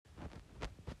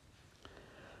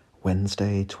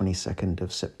Wednesday, 22nd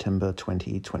of September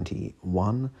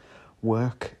 2021.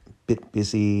 Work, bit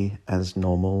busy as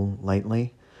normal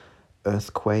lately.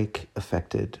 Earthquake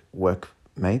affected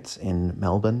workmates in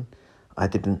Melbourne. I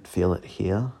didn't feel it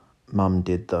here. Mum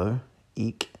did though.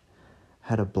 Eek.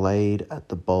 Had a blade at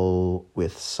the bowl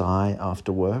with Sai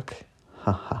after work.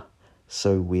 Haha.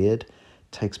 So weird.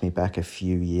 Takes me back a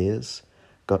few years.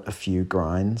 Got a few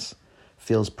grinds.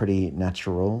 Feels pretty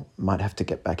natural. Might have to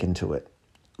get back into it.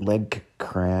 Leg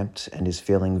cramped and is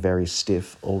feeling very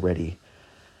stiff already.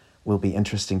 Will be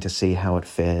interesting to see how it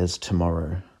fares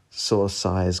tomorrow. Saw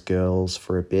Sai's girls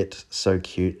for a bit, so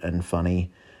cute and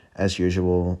funny. As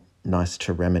usual, nice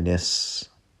to reminisce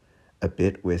a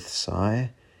bit with Sai.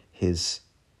 His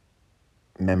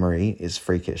memory is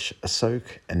freakish. A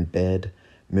soak and bed.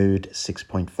 Mood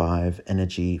 6.5,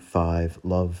 energy 5,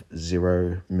 love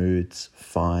 0, moods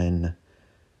fine,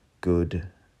 good,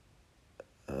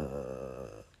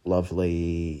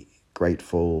 lovely,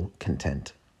 grateful,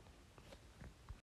 content.